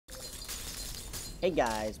Hey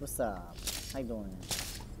guys, what's up? How you doing?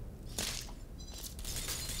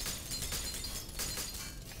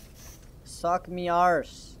 Suck me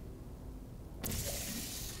arse.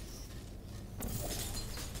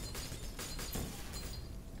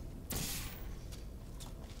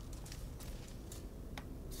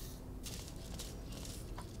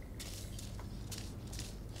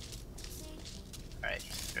 Alright,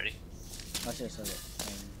 ready? Watch this, okay.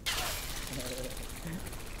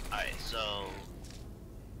 Alright, so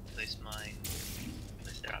place mine.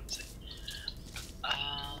 Place there, obviously.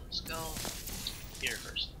 Let's go here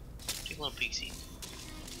first. Take a little peek see.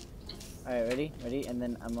 Alright, ready? Ready? And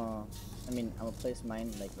then I'm gonna place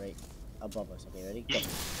mine like right above us. Okay, ready? Go.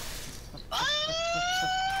 That's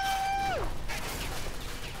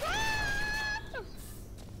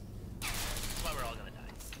why we're all gonna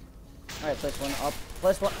die. Alright, place one up.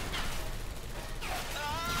 Place one.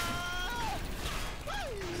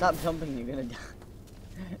 Stop jumping, you're gonna die.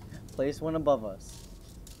 Place one above us.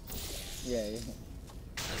 Yeah, yeah.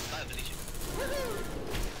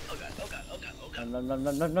 Oh god, oh god, oh god, oh god. Run, run,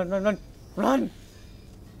 run, run, run, run, run, run!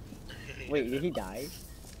 Wait, did he die?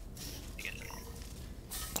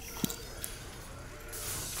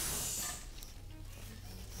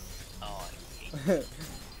 Oh, yeah, there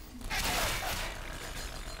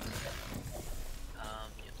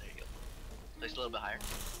you go. Place a little bit higher.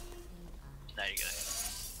 There you go.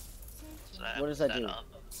 So that What does that do?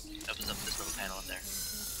 Opens up this little panel up there.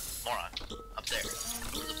 Moron. Up there.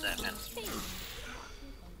 Opens up that panel.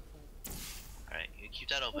 Alright, you keep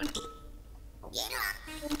that open.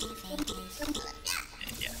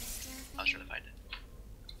 Yeah. I was trying to find it.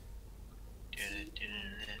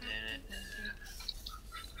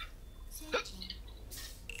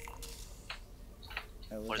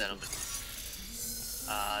 What is that open?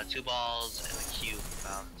 2 balls and a cube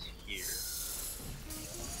found here.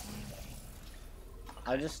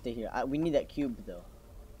 Okay. I'll just stay here. We need that cube though.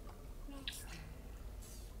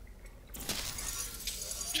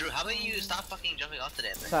 Drew, how about you stop fucking jumping off the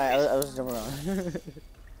damn thing? Sorry, I was jumping around.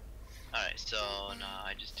 Alright, so now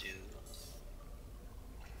I just do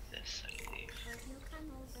this, I believe.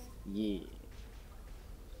 Yeah.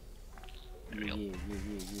 There we go. Yeah.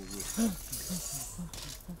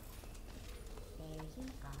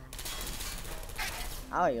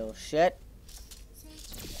 Oh, yo, shit.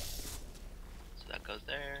 So that goes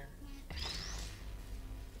there.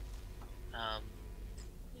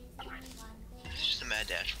 It's just a mad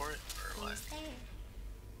dash for it, or what? I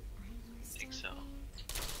think so.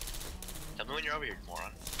 Tell me when you're over here,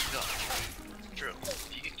 moron. Go. Drew,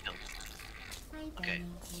 you get killed. Okay.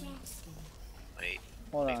 Wait.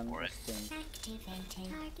 Hold wait on. for it.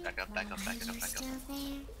 Back up, back up, back up, back up.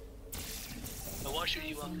 I want to shoot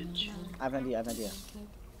you up, bitch. I have an idea.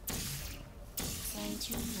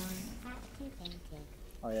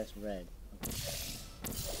 Oh, that's red.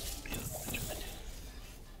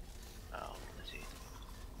 Oh, let's see.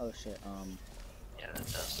 Oh shit. Yeah, that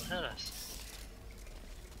does hit us.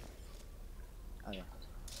 Okay.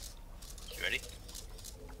 You ready?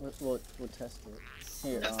 We'll test it.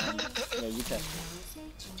 Here. Yeah, you test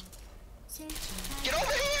it. Get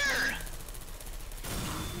over here!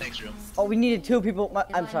 Thanks, Drew. Oh, we needed 2 people.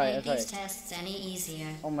 I'm sorry. These tests any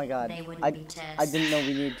easier, Oh my god. they wouldn't I be tests. I didn't know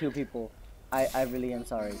we needed 2 people. I really am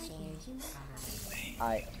sorry.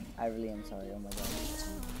 I really am sorry. Oh my god.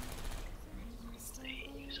 I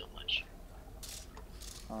hate you so much.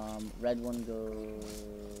 Red one goes.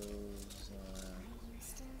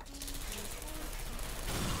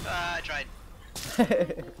 I tried.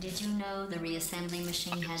 Did you know the reassembly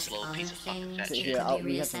machine Fucking has slow other piece of fucking things fat it shit. Here, could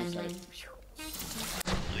be we have to reassembling?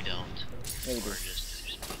 We don't. Yeah, we do. We're just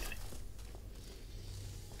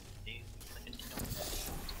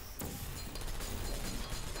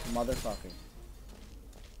Motherfucker.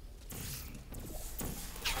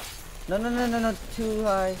 No. Too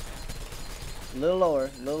high. Little lower.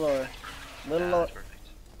 Little lower. Little lower. That's perfect.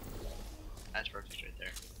 That's perfect right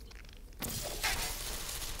there.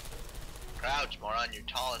 Crouch, moron. You're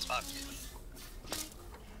tall as fuck.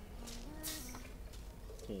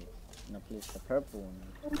 Okay. Now place the purple one.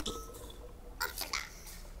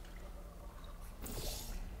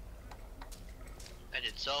 I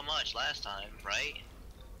did so much last time, right?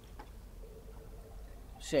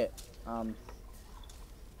 Shit.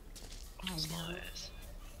 Slow ass.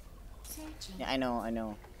 Yeah, I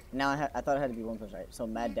know. Now I thought it had to be 1 plus, right? So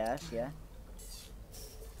mad dash, yeah.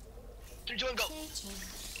 3, 2, 1, go!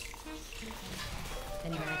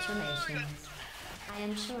 Congratulations. I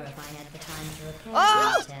am sure if I had the time to repair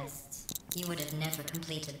these tests, you would have never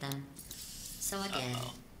completed them. So again,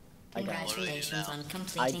 I died. congratulations on I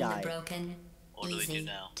completing the died. broken, What do we do easy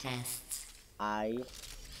now? tests. I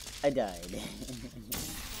died.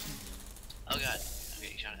 Oh god.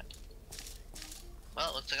 Okay, you shot it.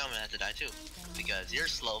 Well, it looks like I'm gonna have to die too. Because you're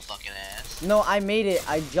slow fucking ass. No, I made it.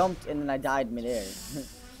 I jumped and then I died midair.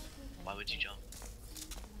 Why would you jump?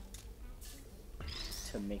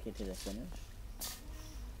 To make it to the finish.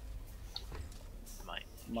 Might.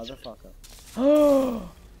 Motherfucker.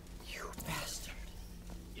 Oh, you bastard.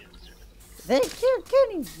 You don't deserve it. Thank you,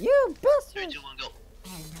 Kenny. You 3, bastard. 2, 1, go.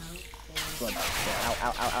 Run. Ow,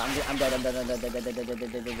 ow, ow. I'm dead. I'm dead. I'm dead.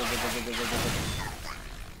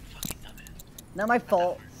 Fucking dumbass. Not my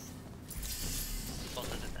fault. Fault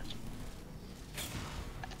isn't that.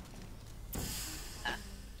 Ah,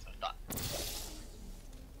 that's what I thought.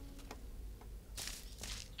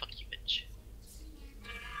 Fuck you, bitch.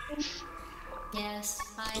 Yes,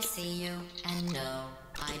 I see you, and no,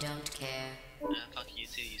 I don't care. Fuck you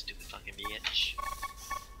too, you stupid fucking bitch.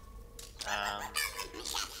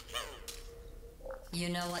 You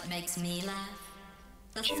know what makes me laugh?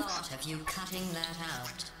 The thought of you cutting that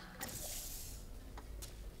out.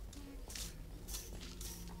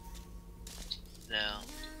 No.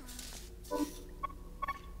 You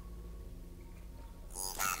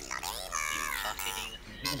fucking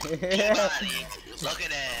body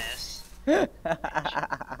looking ass.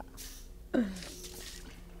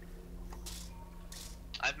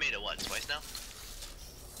 I've made it what, twice now?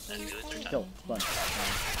 I do it 3rd time. Go, run.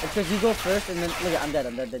 It's because you go first and then look at I'm dead.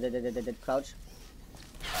 I'm dead. Crouch.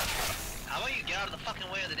 How about you get out of the fucking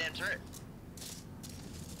way of the damn turret?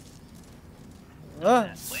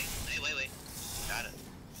 Wait. Got it.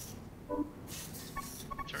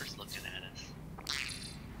 Turret's looking at us.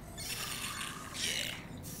 Yeah.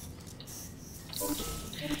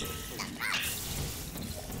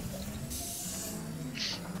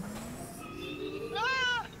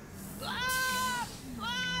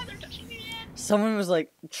 They're touching me again. Someone was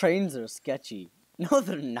like, trains are sketchy. No,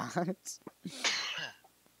 they're not.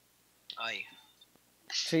 Aye.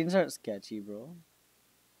 Trains aren't sketchy, bro.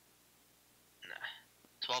 Nah.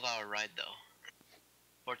 12-hour ride though.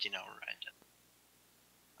 14-hour ride.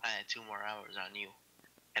 I had 2 more hours on you.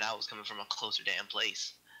 And I was coming from a closer damn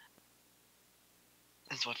place.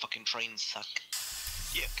 That's why fucking trains suck.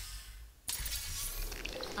 Yuck.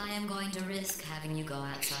 I am going to risk having you go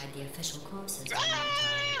outside the official courses one more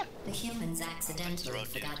time. The humans accidentally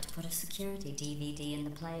forgot to put a security DVD in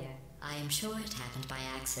the player. I am sure it happened by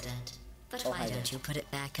accident. But why don't you put it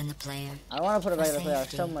back in the player? I want to put it back in the player. I'll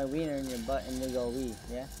Safety. shove my wiener in your butt and you go wee.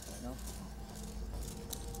 Yeah? No?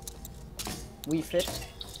 We fit?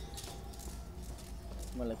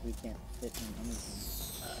 More like we can't fit in anything.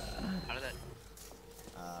 How did that?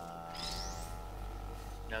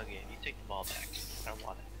 No, game, you take the ball back. I don't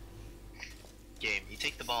want it. Game, you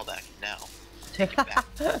take the ball back now. Take it back.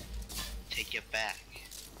 Take it back.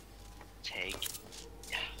 Take.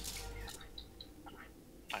 Yeah.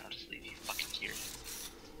 Fine, I'll just leave you fucking here.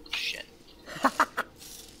 Shit. No,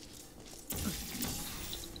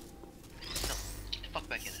 get the fuck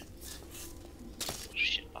back in there. Oh,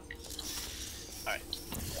 shit, fuck. Alright.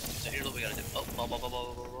 So here's what we gotta do. Oh,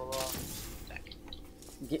 ball. Back.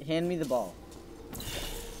 Hand me the ball.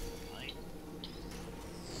 Right.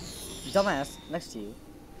 Dumbass, next to you.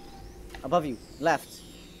 Above you. Left.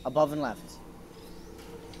 Above and left.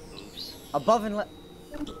 Oops. Above and left.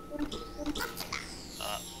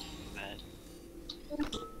 Bad.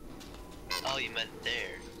 Oh, you meant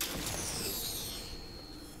there. Oops.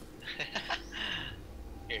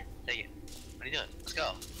 Here, take it. What are you doing? Let's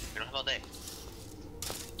go. We don't have all day.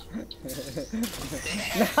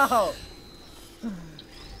 No!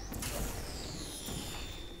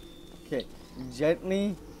 Okay,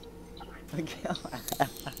 gently.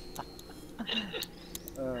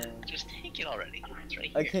 Just take it already. It's right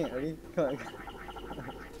here. I can't, ready? Come on.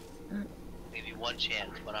 Give you one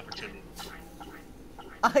chance, one opportunity.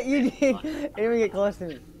 You didn't even get close to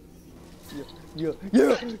me. Yeah.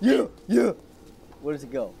 Where does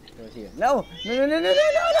it go? Goes here. No! No!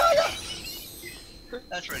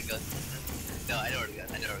 That's where it goes. No, I know where it goes.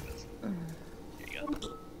 Here you go.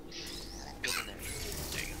 Goes in there.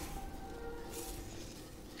 There you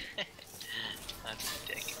go. That's a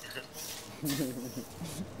dick.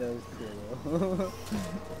 That was cool.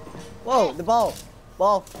 Whoa, the ball.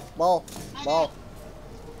 Ball.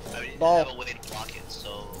 I mean, Ball. I have a way to block it,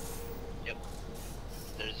 so yep.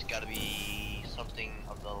 There's gotta be something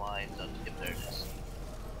of the lines of yep, there it is.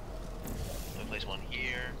 Let me place one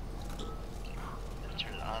here. And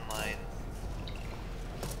turn it online.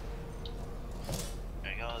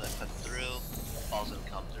 There you go, that cuts through. Ball's gonna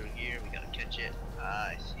come through here, we gotta catch it.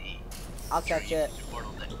 I see. I'll catch it.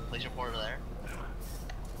 Place your portal there.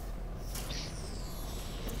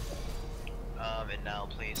 and now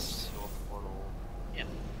place your portal. Yeah.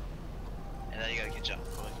 And then you gotta get jump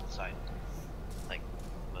going to the side. Like,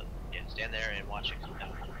 but yeah, stand there and watch it come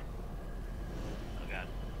down. Oh god.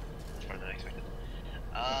 It's farther than I expected.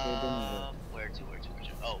 Where to?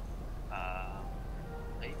 Oh.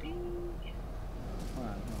 Maybe? Hold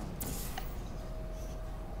on.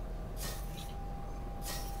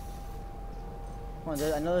 Come on,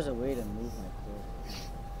 I know there's a way to move my portal.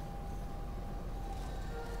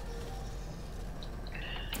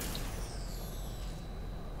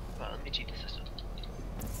 Well, let me cheat the system.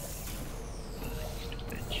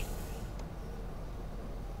 Bitch.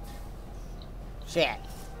 Shit.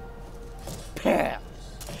 Pass.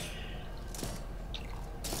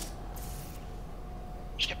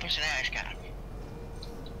 Just pushing ass cock.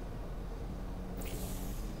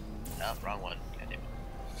 Oh, wrong one. Goddamn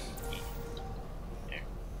it. Here.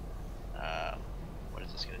 What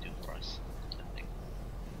is this gonna do for us? Nothing.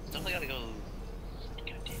 Definitely gotta go.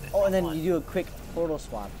 God damn it. Oh, and then Wrong you do a quick portal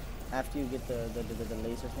swap after you get the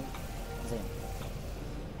laser thing.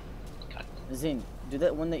 Zane, do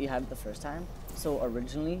that one that you had the first time. So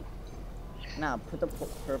originally, put the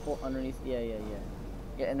purple underneath. Yeah,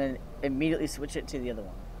 and then immediately switch it to the other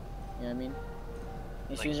one. You know what I mean?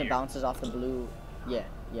 As soon as it bounces off the blue. Yeah.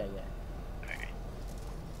 Okay.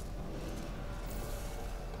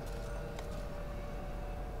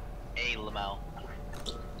 Hey, Lamau.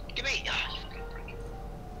 Give me! Ah, you fucking prick.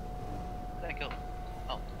 Where'd that go?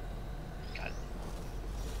 Oh. Got it.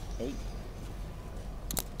 Hey.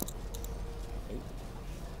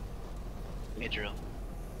 Hey, Drew.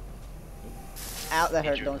 Ow, that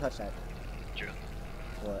hurt. Drew. Don't touch that. Drew.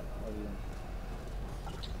 What? What are you doing?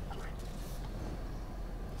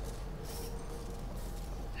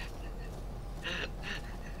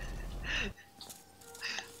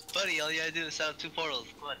 Buddy, all you gotta do is set up 2 portals.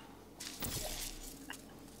 Come on.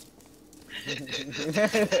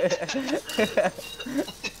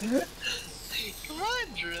 Come on,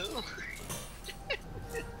 Drew.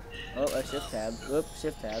 Oh, a shift tab. Whoop,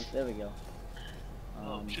 shift tab. There we go.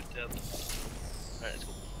 Shift tab. Alright, let's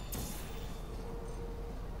go.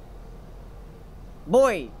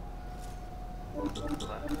 Boy!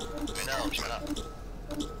 Right now, shut up.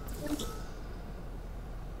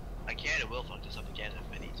 I can and will fuck this up again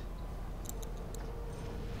if I need to.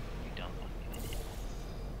 You dumb fucking idiot.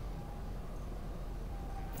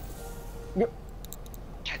 Yep.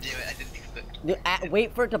 God damn it, I didn't expect. Dude,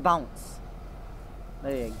 wait for it to bounce.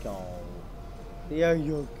 There you go. There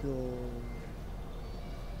you go.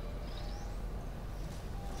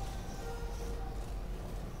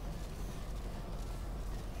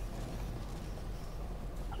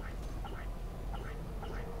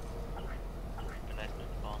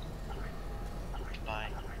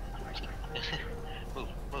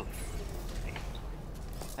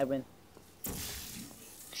 I win.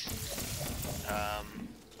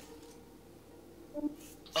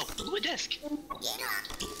 Oh, blue disc.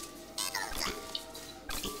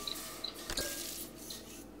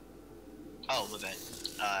 Oh, my bad.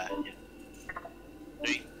 Yeah.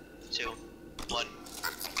 3, 2, 1,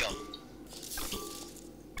 go.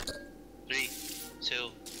 3,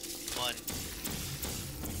 2, 1.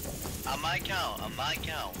 On my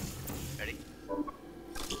count. Ready?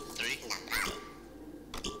 3, go.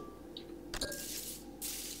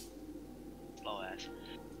 Slow ass.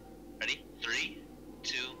 Ready? 3,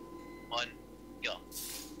 2, 1, go.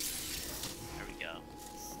 There we go.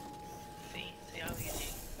 See how easy?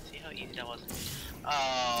 See how easy that was?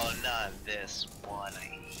 Oh, not this one. I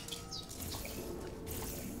hate it.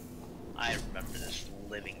 I remember this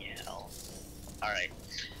living hell. Alright.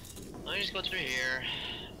 Let me just go through here.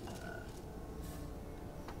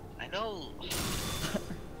 I know.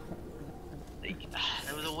 Like,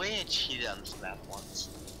 there was a way I cheated on this map once.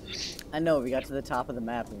 I know, we got to the top of the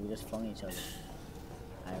map and we just flung each other.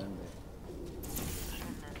 I remember.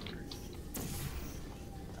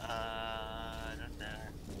 Not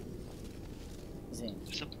that. Zane.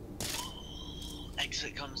 So,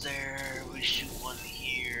 exit comes there, we shoot one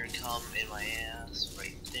here, come in my ass,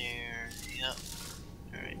 right there, yep.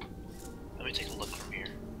 Alright. Let me take a look from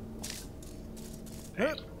here.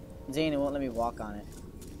 Zane, it won't let me walk on it.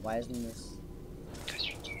 Why isn't this? Cause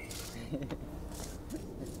you're gay.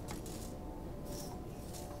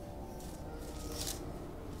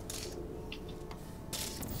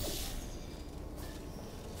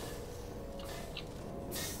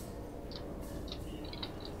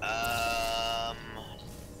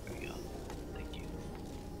 There we go. Thank you.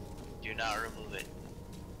 Do not remove it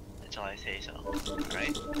until I say so,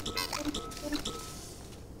 right?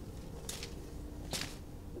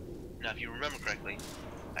 Now, if you remember correctly,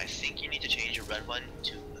 I think you need to change your red one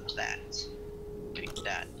to that. pick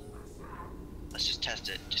that. Let's just test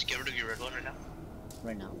it. Just get rid of your red one right now.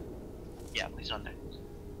 Right now. Yeah, place it on there.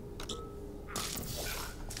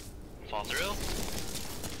 Fall through.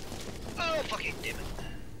 Oh, fucking damn it.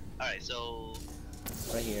 Alright, so...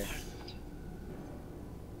 Right here.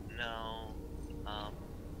 No.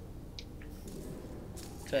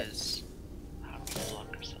 Because... How do we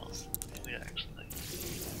block ourselves? There's no way to actually, like...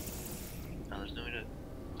 No, there's no way to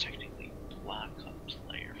technically block a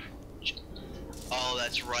player. Oh,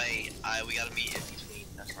 that's right. We gotta meet in between.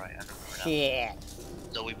 That's right. I remember now. Yeah.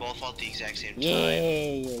 So we both fought at the exact same time. Yeah.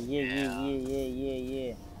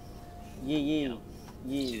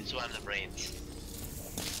 See, that's why I'm the brains.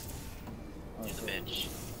 You're the bitch.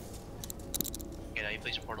 Okay, now you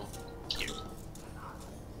place your portal here.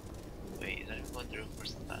 Wait, is that going through?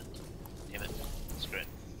 Where's that? Damn it. Screw it.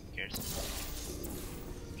 Who cares?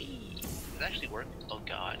 Hey, does it actually work? Oh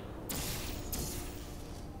god.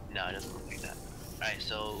 No, it doesn't work like that. Alright,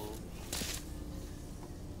 so...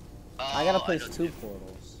 I gotta place 2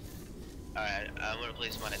 portals. Alright, I'm gonna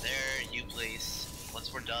place mine there. You place...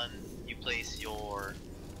 Once we're done, you place your...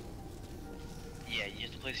 Yeah, you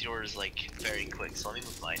have to place yours, like, very quick. So let me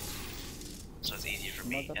move mine. So it's easier for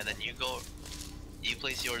me. And then you go... You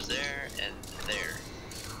place yours there, and there.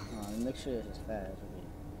 Make sure this is fast. Okay.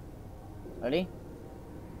 Ready?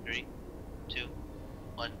 3, 2,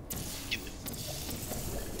 1, do it.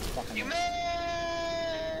 Fucking You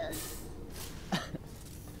man!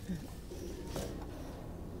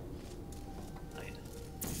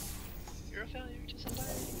 You're a failure to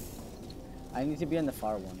society. I need to be on the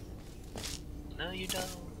far one. No, you don't.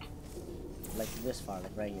 Like this far,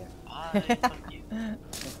 like right here. Fuck you.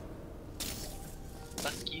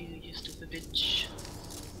 Fuck you, you stupid bitch.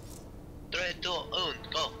 3, 2, 1,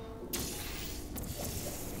 go.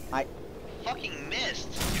 I fucking missed.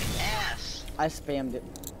 Ass. I spammed it.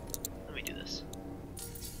 Let me do this.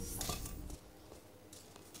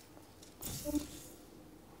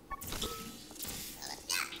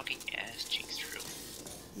 Fucking ass cheeks through.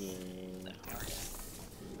 Yeah.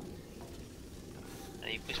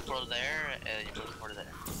 And you push portal there, and you push portal there.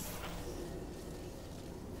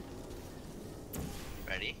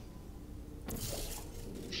 Ready?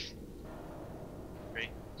 3,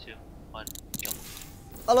 2, 1, go.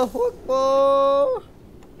 Allahu Akbar!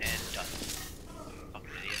 And done. Fucking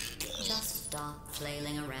idiot. Just stop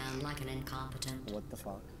flailing around like an incompetent. What the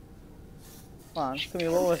fuck? Come on, come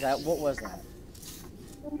here, what was that? What was that?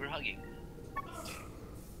 We're hugging.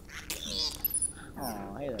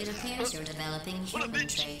 Oh, hey It there. appears you're developing What a human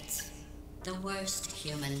bitch. traits. The worst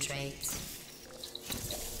human traits.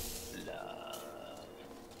 Love.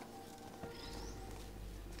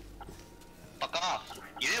 Fuck off.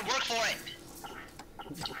 You didn't work for it.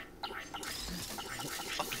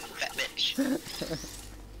 Fucking fat bitch.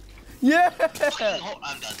 Yeah!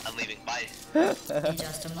 I'm done. I'm leaving. Bye. In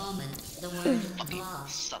just a moment, the word Fucking blah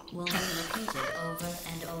suck. will be repeated over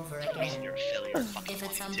and over again. You're a failure. Fucking If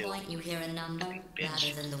at some too. point you hear a number Bitch.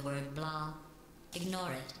 rather than the word blah,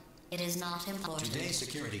 ignore it. It is not important. Today's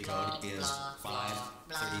security code is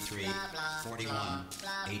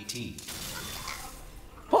 5334118.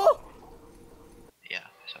 Oh! Yeah,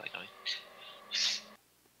 that's how I know.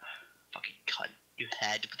 Fucking cunt. You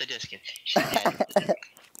had to put the disc in. You had to put the disc in.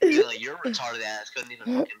 Even though your retarded ass couldn't even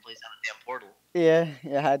fucking place down a damn portal. Yeah,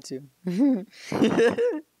 I had to.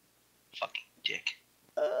 Fucking dick.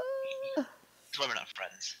 That's why we're not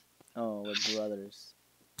friends. Oh, we're brothers.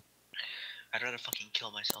 I'd rather fucking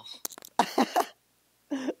kill myself.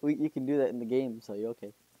 You can do that in the game, so you're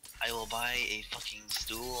okay. I will buy a fucking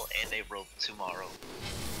stool and a rope tomorrow.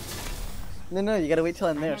 No, you gotta wait till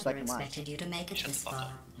I'm I there so I never can watch. expected you to make it Shut this the fuck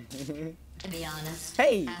far. up. To be honest,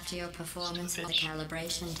 Hey! after your performance in the Bitch.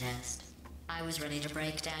 calibration test, I was ready to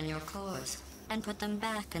break down your cores and put them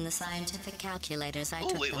back in the scientific calculators I Oh,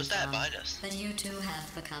 took wait, them what's that from. behind us? But you two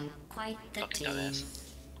have become quite the Fucking team. dumbass.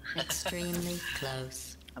 Extremely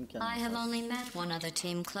close. I'm killing I have myself. only met one other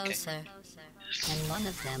team closer, and one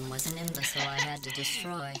of them was an imbecile I had to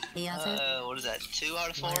destroy. The other, What is that? 2 out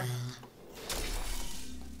of 4? well,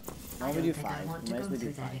 Why I don't we don't do think I 5? want We to might go as well do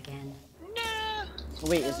through that 5. again. Nah.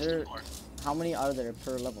 Wait, is there... More. How many are there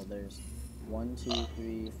per level? There's 1, 2,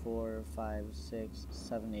 3, 4, 5, 6,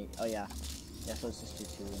 7, 8. Oh yeah. Yeah, so it's just do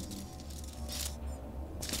 2 in here.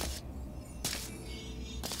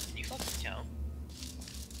 Can you fucking count?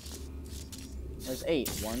 There's 8.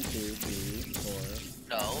 1, 2, 3,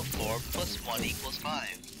 4. No, 4 plus 1 equals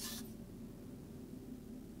 5.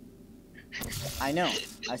 I know.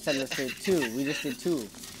 I said let's do 2. We just did 2.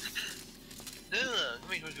 No,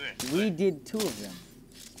 come here. We did 2 of them.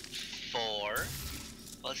 4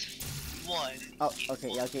 plus 1. Oh, okay,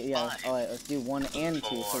 yeah, okay, yeah. 5, All right, let's do 1 and 2.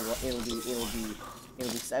 So 4. it'll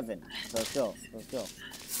be 7. So let's go. Let's go.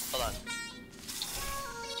 Hold on.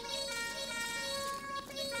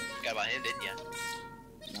 Got about him, didn't ya?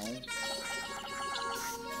 No.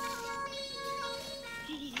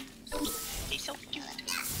 He's so cute.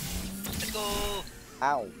 Let's go.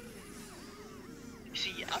 Ow.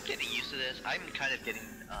 See, I'm getting used to this. I'm kind of getting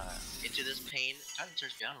into this pain. It kind of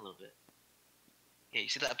turns me on a little bit. Yeah, you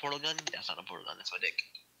see that portal gun? That's not a portal gun. That's my dick.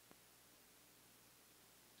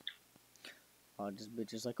 Oh, this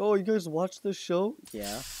bitch is like, oh, you guys watch this show?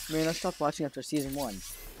 Yeah. Man, I stopped watching after season 1.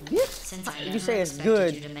 Since I You never say it's expected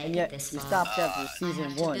good, you to make and it yet this you far. stopped after I season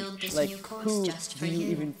have to 1. build this Like, new course who just for do you you.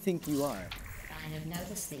 even think you are? I have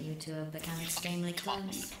noticed that you two have become extremely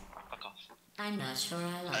close. Fuck off. I'm not sure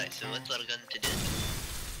I like Alright, so that. let's let a gun to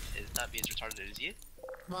this. It's not being as retarded as you.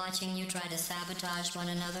 Watching you try to sabotage one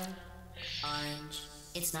another. Orange,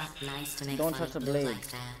 it's not nice to make Don't fun touch of the blue blade. like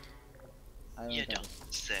that. I don't You know. don't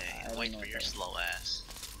say. I don't Wait know for what your that is. slow ass.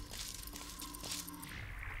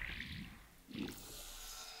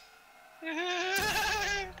 I'm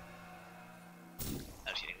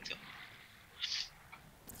kidding, let's go.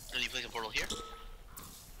 And you place a portal here.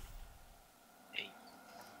 Hey.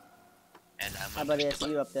 And I'm Hi, gonna buddy. I push the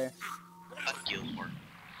see you up there. button. Fuck you, whore.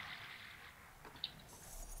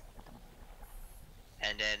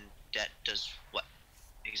 And then that does what?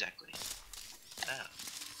 Exactly. Oh.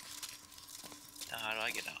 Now how do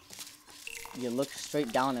I get out? You look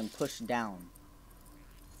straight down and push down.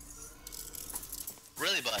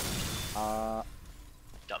 Really, bud?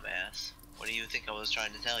 Dumbass. What do you think I was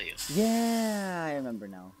trying to tell you? Yeah, I remember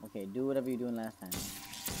now. Okay, do whatever you were doing last time.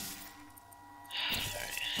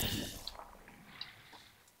 Alright. As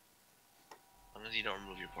long as you don't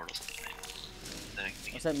remove your portals. Then I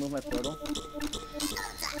can What's that? Move my portal?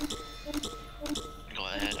 go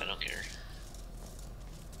ahead, I don't care.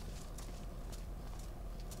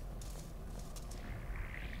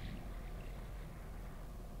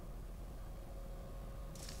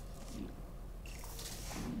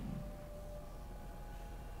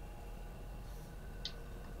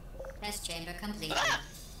 Test chamber completed.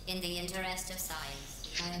 In the interest of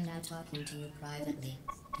science, I am now talking to you privately.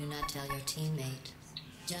 Do not tell your teammate.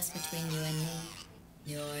 Just between you and me,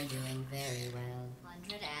 you're doing very well.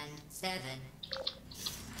 107.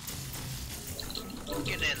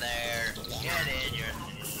 Get in there. Get in your...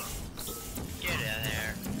 Get in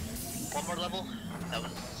there. One more level? That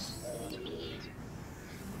was...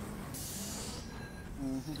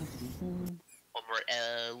 One more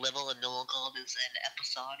level and no one called this an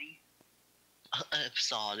episode.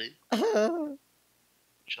 Episode.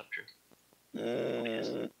 Shut up, Drew.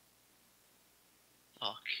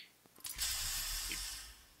 Fuck. You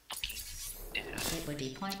fucking dad. It would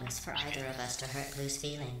be pointless for either of us to hurt Blue's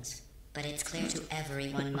feelings. But it's clear to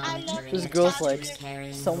everyone monitoring This that girl's Blue's like,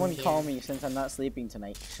 carrying someone who call here. me since I'm not sleeping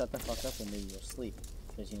tonight. Shut the fuck up and maybe you'll sleep.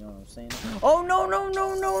 Because you know what I'm saying? Oh, no, no,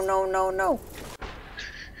 no, no, no, no, no!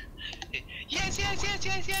 Yes, yes, yes,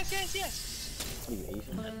 yes, yes, yes, yes! What are you,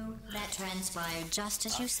 Asian? Blue, that transpired just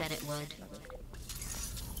as you said it would.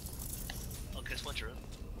 Oh, guess what, Drew?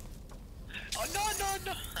 Oh, no, no,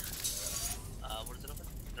 no! What is it open?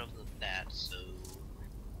 It opens that, so...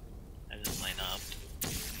 I just line up.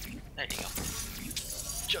 There you go.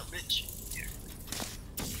 Jump, bitch! Here.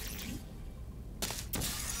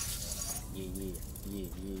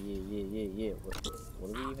 Yeah. What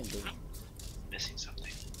are we even doing? Missing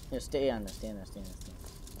something. Here, stay on there, stay on there.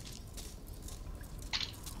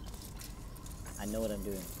 I know what I'm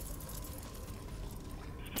doing.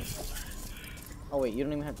 Oh wait, you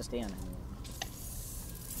don't even have to stay on it anymore.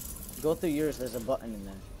 Go through yours, there's a button in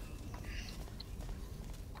there.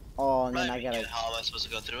 Oh, and then I gotta... How am I supposed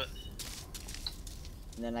to go through it?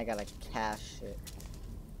 And then I gotta cash it.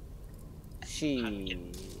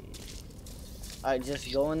 Alright,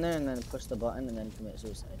 just go in there and then push the button and then commit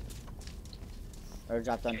suicide. Or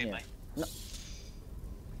drop down Okay, here. bye. No.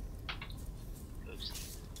 Oops.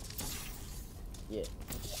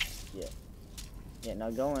 Yeah,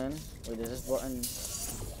 now go in. Wait, there's this button.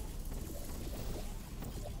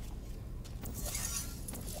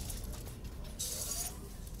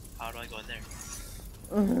 How do I go in there?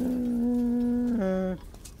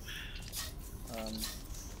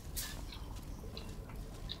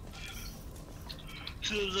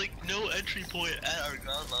 So there's like no entry point at our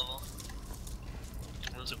ground level.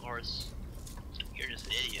 Unless of course you're just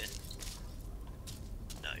an idiot.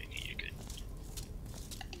 No, you're good.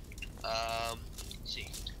 Let's see.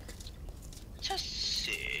 Just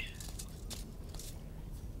see.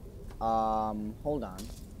 Hold on.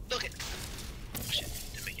 Look it. Oh shit,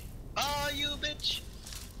 didn't make it. Oh, you bitch.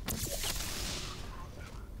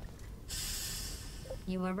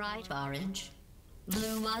 You were right, Orange.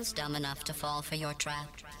 Blue was dumb enough to fall for your trap.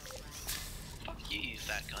 Fuck you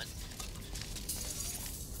fat cunt.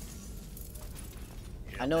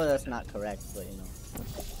 I know that's not correct, but you know.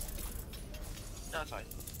 No, it's fine.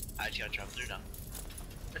 I just gotta travel through now.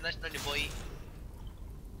 But nice knowing you, boy.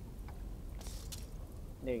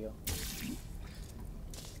 There you go.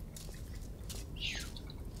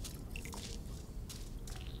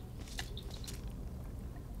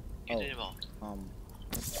 Get the ball. Oh,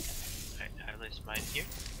 Okay, I place mine here.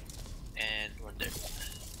 And one there.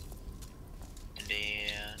 And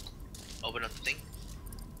then open up the thing.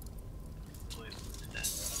 Wait, what is that?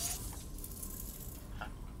 Huh.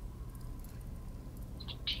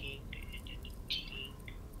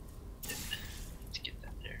 Let's get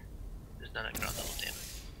that there. There's not a ground level, damn it.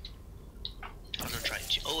 I'm gonna try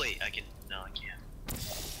and oh wait, I can. No, I can't.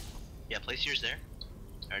 Yeah, place yours there.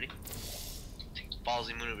 Ready?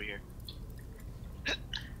 Ballsy moon over here.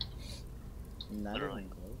 not Literally.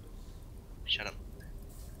 even close. Shut up.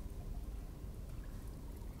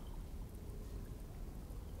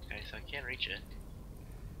 Okay, so I can't reach it.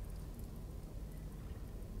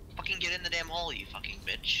 Fucking get in the damn hole, you fucking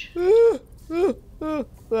bitch.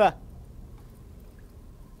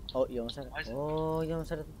 Oh, you almost had it. Why is it- Oh, you almost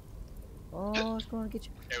had it. Oh, it's going to get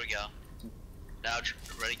you. There we go. Now,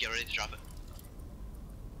 get ready to drop it.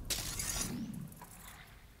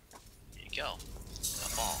 There you go.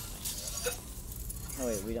 A ball. Oh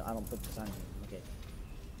wait, I don't put this on here. Okay.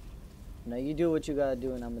 Now you do what you gotta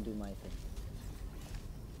do, and I'm gonna do my thing.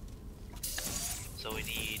 So we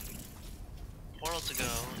need portal to go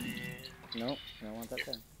and Nope, I don't want that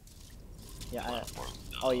there. Yeah, Come I. on, portal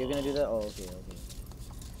to go. Oh, you're gonna do that? Oh, okay, okay.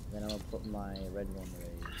 Then I'm gonna put my red one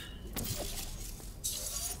right.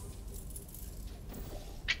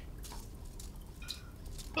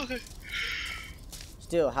 Okay.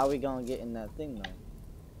 Still, how we gonna get in that thing though?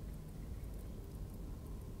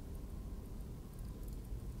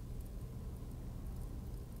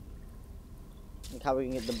 Like how we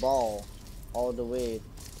can get the ball all the way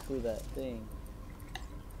through that thing.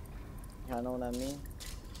 Y'all know what I mean?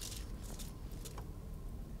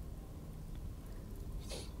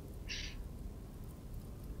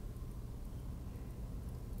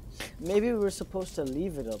 Maybe we're supposed to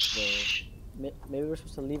leave it up there. Maybe we're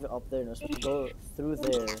supposed to leave it up there and we're supposed to go through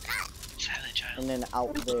there Silent child. and then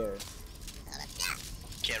out there.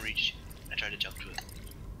 Can't reach. I tried to jump to it.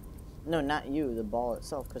 No, not you, the ball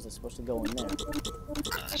itself, because it's supposed to go in there.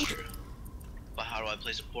 That's true. But how do I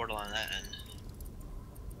place a portal on that end?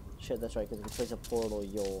 Shit, that's right, because if you place a portal,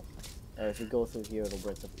 you'll... if you go through here, it'll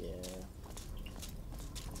break up... Yeah.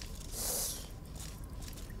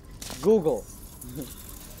 Google!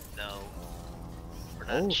 No. We're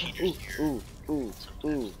not cheaters here. Ooh.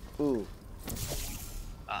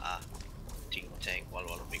 Ting tang, walla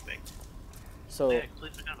walla, big bang. So, Yeah, I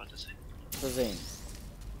completely forgot about this thing. so Zane.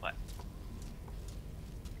 What?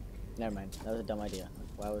 Never mind, that was a dumb idea.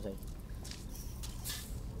 Why was I...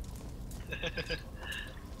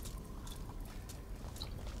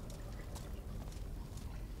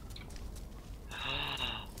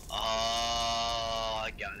 Oh,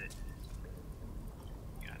 I got it.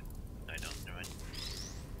 Got it. No, I don't. Never mind.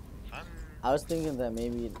 Fun. I was thinking that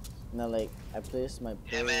maybe... No, like, I placed my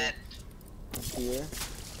Damn portal it. here.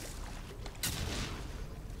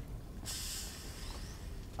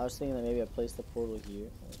 I was thinking that maybe I placed the portal here.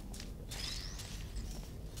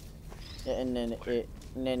 Yeah, and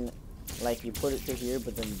then like you put it to here,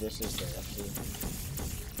 but then this is there actually.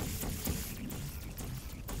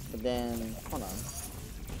 But then hold on.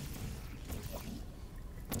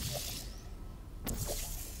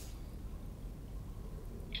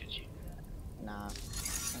 Could you? Nah.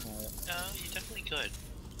 No, you definitely could.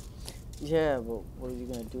 Yeah, but what are you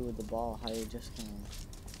gonna do with the ball? How you just gonna?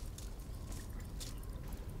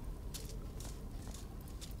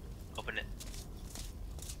 Open it.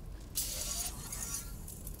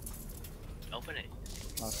 Open it.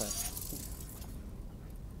 Okay.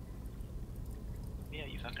 Yeah,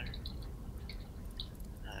 you fucker.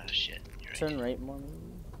 Ah, shit. You're Turn right more. Maybe.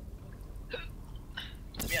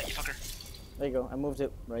 Yeah, you fucker. There you go. I moved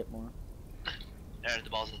it right more. There, the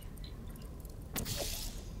ball's in.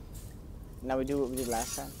 Now we do what we did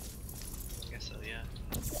last time. I guess so, yeah.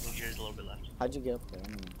 Move yours a little bit left. How'd you get up there? I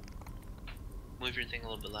don't know. Move your thing a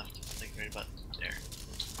little bit left. Like right about there.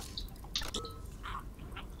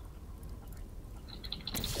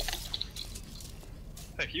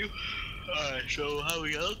 Thank you. Alright, so how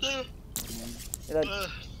we got up there?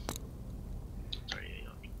 Sorry, yeah,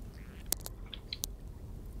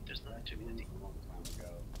 there's nothing too good.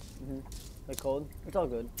 Like cold? It's all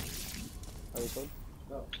good. Are we cold?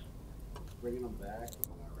 No. bringing them back, and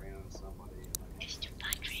then I ran into somebody. Mr.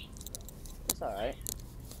 Padre. It's alright.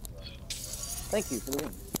 Thank you for the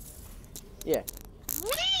wing. Yeah.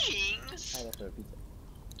 Wings! I got the pizza.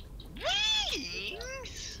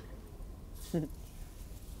 Wings!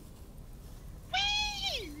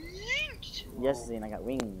 Wings! Yes, Zane, I got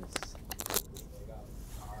wings.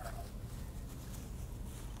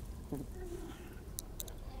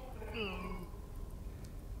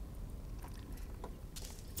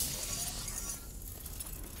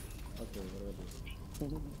 Okay, what do I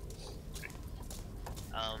do?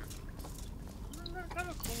 I'm kind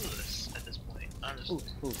of cool with this at this point, honestly.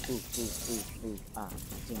 Ooh. Ah,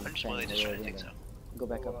 Zane, I'm just really just trying to think so. Go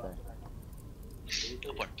back up there.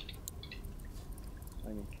 Go for it. I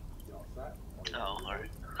mean, Oh, alright.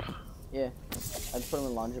 yeah, I just put them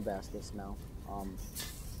in laundry baskets now.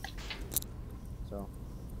 So.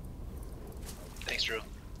 Thanks, Drew.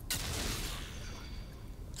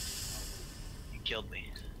 You killed me.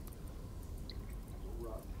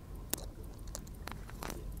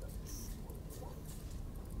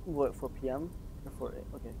 What, 4 p.m.? Or 4 8?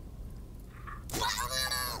 Okay.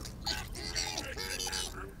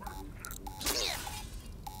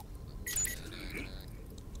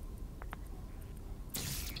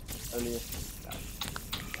 Earliest.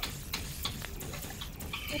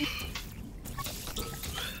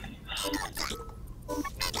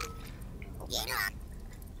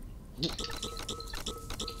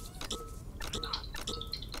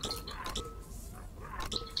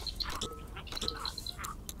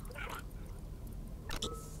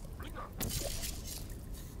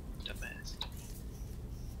 Dumbass.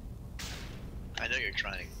 I know you're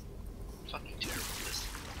trying. Fucking terrible at this.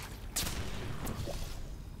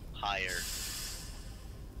 Higher.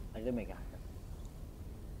 I did make it higher.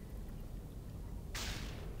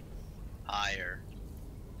 Higher.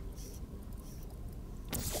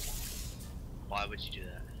 Why would you do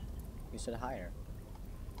that? You said higher.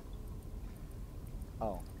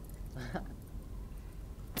 Oh.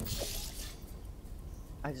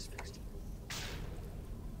 I just fixed it.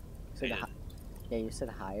 So You the yeah, you said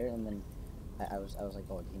higher, and then I was like,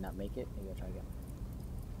 oh, did he not make it? Maybe I'll try again.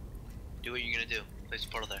 Do what you're gonna do. Place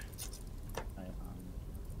the portal there. Alright,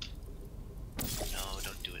 No,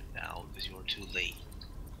 don't do it now because you are too late.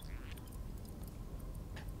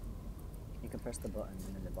 you can press the button,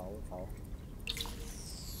 and then the ball will fall.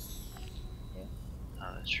 Yeah.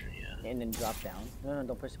 Oh, that's true, yeah. And then drop down. No,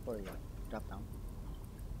 don't push the portal yet. Drop down.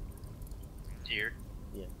 Here?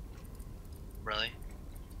 Yeah. Really?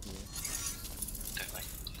 Yeah. Okay, fine.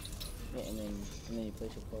 Yeah, and then you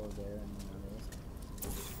place your portal there, and then on the other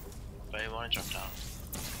side. But I want to drop down.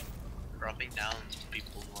 Dropping down to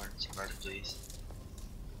people who aren't smart, please.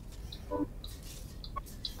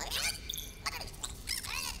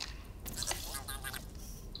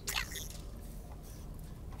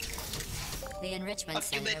 The Enrichment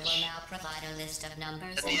Fuck you, Center bitch. will now provide a list of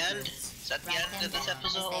numbers At the and end? fruits. Is that the Write end them of this down, as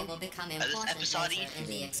episode? they will become Of this important episode? later in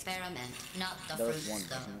the experiment, not the That was fruits one,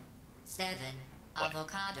 though. wasn't it? 7. What?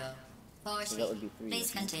 Avocado. 4. So that would be 3.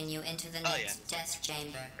 Please continue into the Oh, next test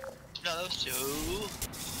chamber. No, those two.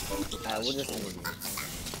 We'll just end it.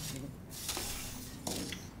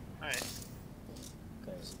 Alright.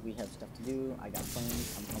 Because we have stuff to do. I got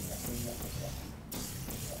plans. I'm coming soon.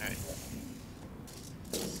 Alright.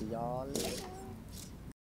 See y'all later.